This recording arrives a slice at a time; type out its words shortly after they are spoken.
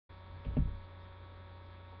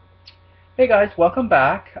Hey guys, welcome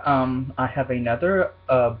back. I have another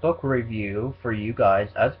book review for you guys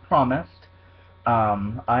as promised.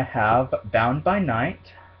 I have Bound by Night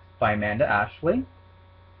by Amanda Ashley.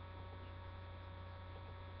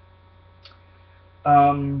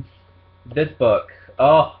 Um, this book,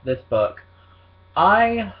 this book.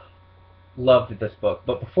 I loved this book,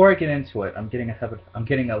 but before I get into it, I'm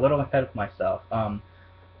getting a little ahead of myself.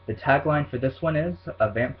 The tagline for this one is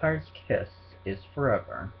 "A vampire's kiss is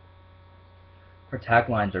forever." Her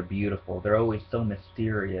taglines are beautiful. They're always so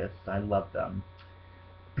mysterious. I love them.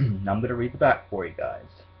 Now I'm going to read the back for you guys.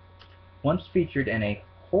 Once featured in a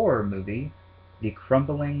horror movie, the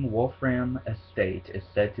crumbling Wolfram estate is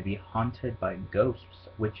said to be haunted by ghosts,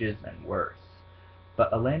 witches, and worse.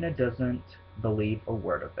 But Elena doesn't believe a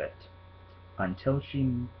word of it until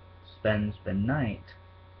she spends the night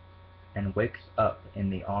and wakes up in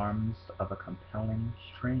the arms of a compelling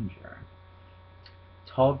stranger.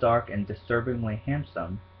 Tall, dark, and disturbingly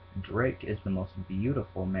handsome, Drake is the most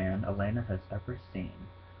beautiful man Elena has ever seen.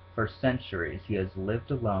 For centuries he has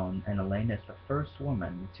lived alone, and Elena is the first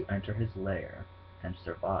woman to enter his lair and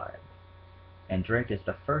survive. And Drake is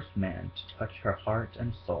the first man to touch her heart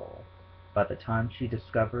and soul. By the time she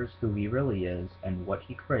discovers who he really is and what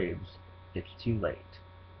he craves, it's too late.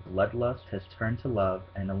 Bloodlust has turned to love,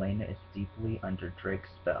 and Elena is deeply under Drake's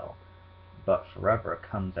spell, but forever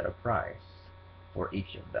comes at a price for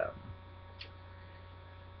each of them.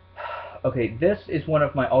 Okay, this is one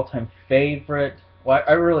of my all-time favorite. Well,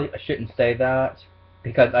 I really shouldn't say that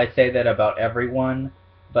because I say that about everyone,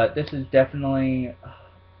 but this is definitely.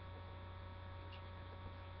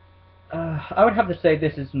 I would have to say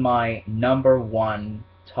this is my number one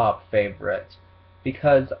top favorite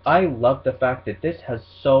because I love the fact that this has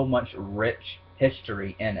so much rich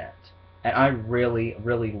history in it, and I really,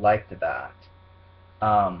 really liked that.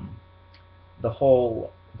 Um, the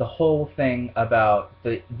whole thing about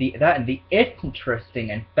the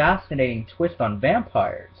interesting and fascinating twist on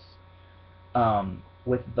vampires,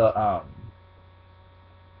 with the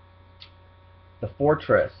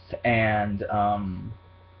fortress and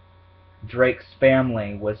Drake's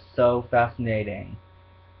family was so fascinating.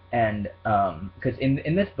 And because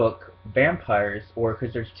in this book, vampires, or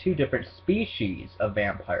because there's two different species of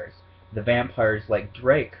vampires, the vampires like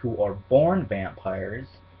Drake who are born vampires,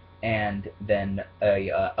 and then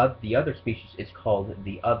the other species is called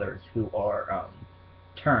the others, who are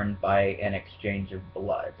turned by an exchange of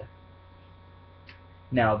blood.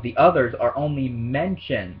 Now the others are only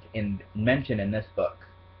mentioned in this book.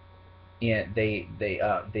 And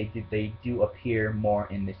they do appear more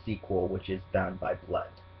in the sequel, which is Bound by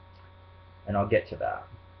Blood, and I'll get to that.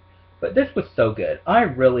 But this was so good. I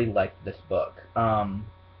really liked this book.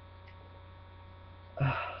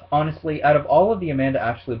 Honestly, out of all of the Amanda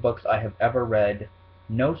Ashley books I have ever read,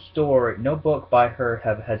 no book by her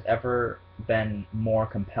has ever been more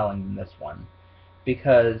compelling than this one,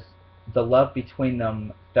 because the love between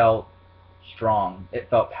them felt strong. It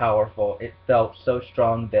felt powerful. It felt so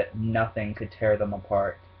strong that nothing could tear them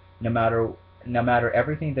apart. No matter no matter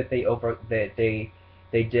everything that they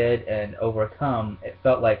did and overcome, it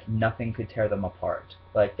felt like nothing could tear them apart.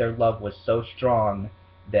 Like their love was so strong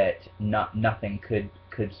that nothing could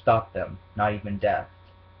stop them, not even death.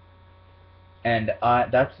 And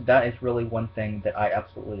that is really one thing that I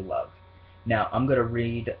absolutely love. Now I'm gonna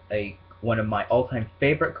read a one of my all-time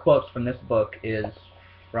favorite quotes from this book is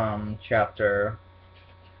from chapter.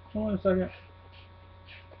 Hold on a second.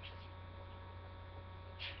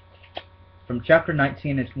 From chapter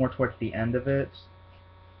 19, it's more towards the end of it,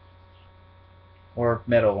 or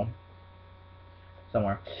middle,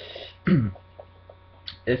 somewhere.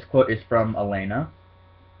 This quote is from Elena.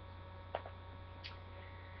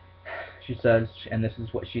 She says, and this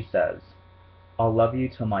is what she says: "I'll love you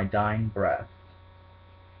till my dying breath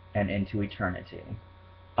and into eternity."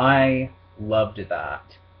 I loved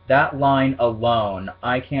that. That line alone,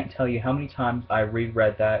 I can't tell you how many times I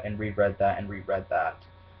reread that and reread that and reread that,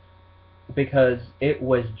 because it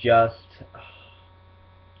was just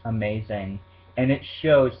amazing. And it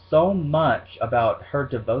shows so much about her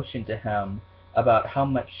devotion to him, about how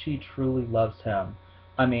much she truly loves him.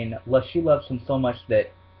 I mean, she loves him so much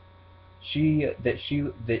that she would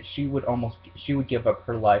give up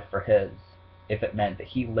her life for his if it meant that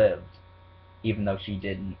he lived, even though she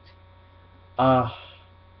didn't. Ah,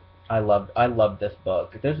 I loved this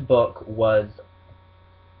book. This book was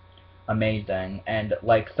amazing, and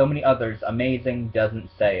like so many others, amazing doesn't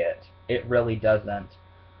say it. It really doesn't.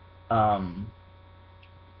 Um,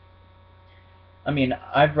 I mean,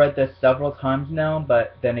 I've read this several times now,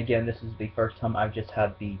 but then again, this is the first time I've just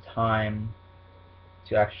had the time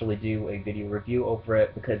to actually do a video review over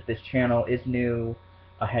it because this channel is new.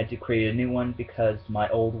 I had to create a new one because my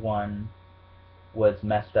old one was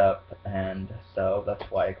messed up, and so that's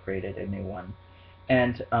why I created a new one.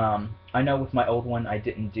 And I know with my old one I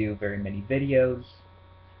didn't do very many videos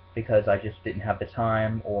because I just didn't have the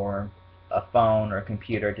time or a phone or a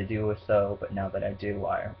computer to do so, but now that I do,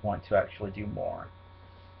 I want to actually do more.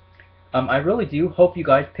 I really do hope you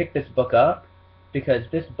guys pick this book up because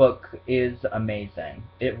this book is amazing.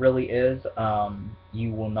 It really is.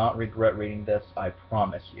 You will not regret reading this, I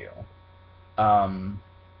promise you.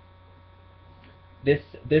 This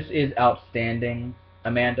is outstanding,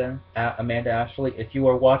 Amanda Ashley. If you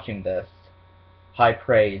are watching this, high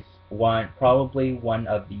praise. Probably one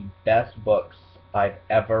of the best books I've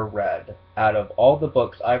ever read. Out of all the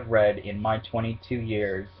books I've read in my 22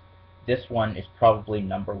 years, this one is probably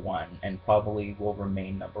number one, and probably will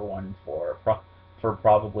remain number one for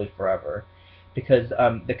probably forever. Because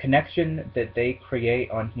the connection that they create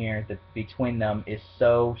on here between them is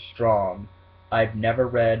so strong. I've never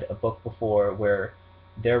read a book before where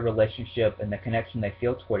their relationship and the connection they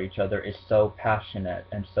feel toward each other is so passionate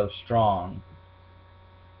and so strong.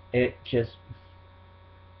 It just,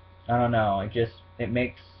 I don't know, it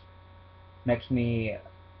makes me,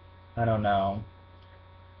 I don't know,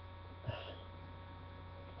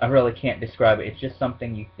 I really can't describe it. It's just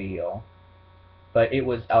something you feel. But it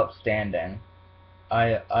was outstanding.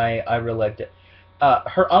 I really liked it.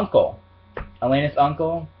 Her uncle, Elena's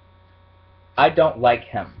uncle, I don't like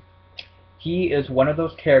him. He is one of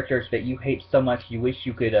those characters that you hate so much you wish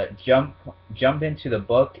you could jump into the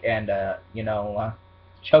book and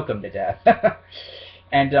choke him to death.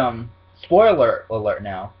 And spoiler alert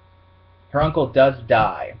now, her uncle does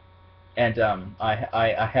die, and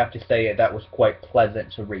I have to say that was quite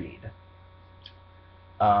pleasant to read.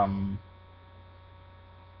 I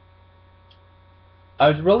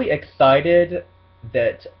was really excited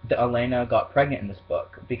that Elena got pregnant in this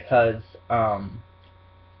book because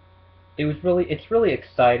it's really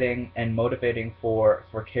exciting and motivating for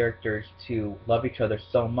characters to love each other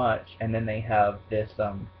so much, and then they have this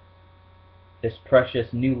this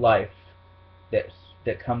precious new life that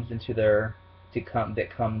comes into that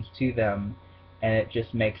comes to them, and it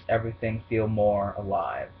just makes everything feel more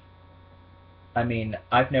alive. I mean,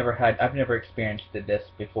 I've never experienced this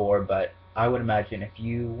before, but I would imagine if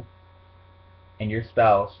you and your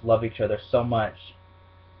spouse love each other so much,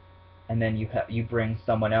 and then you bring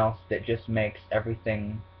someone else that just makes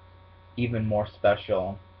everything even more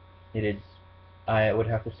special, I would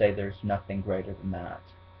have to say there's nothing greater than that.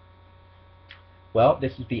 Well,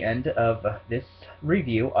 this is the end of this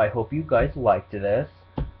review. I hope you guys liked this.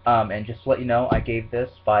 And just to let you know, I gave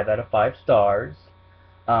this 5 out of 5 stars.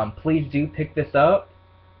 Please do pick this up.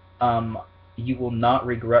 You will not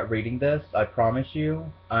regret reading this, I promise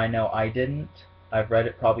you. I know I didn't. I've read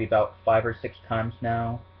it probably about 5 or 6 times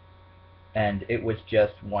now, and it was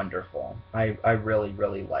just wonderful. I really,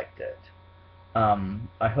 really liked it.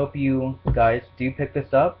 I hope you guys do pick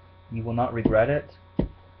this up. You will not regret it.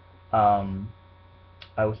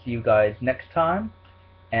 I will see you guys next time,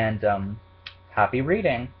 and happy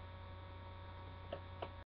reading!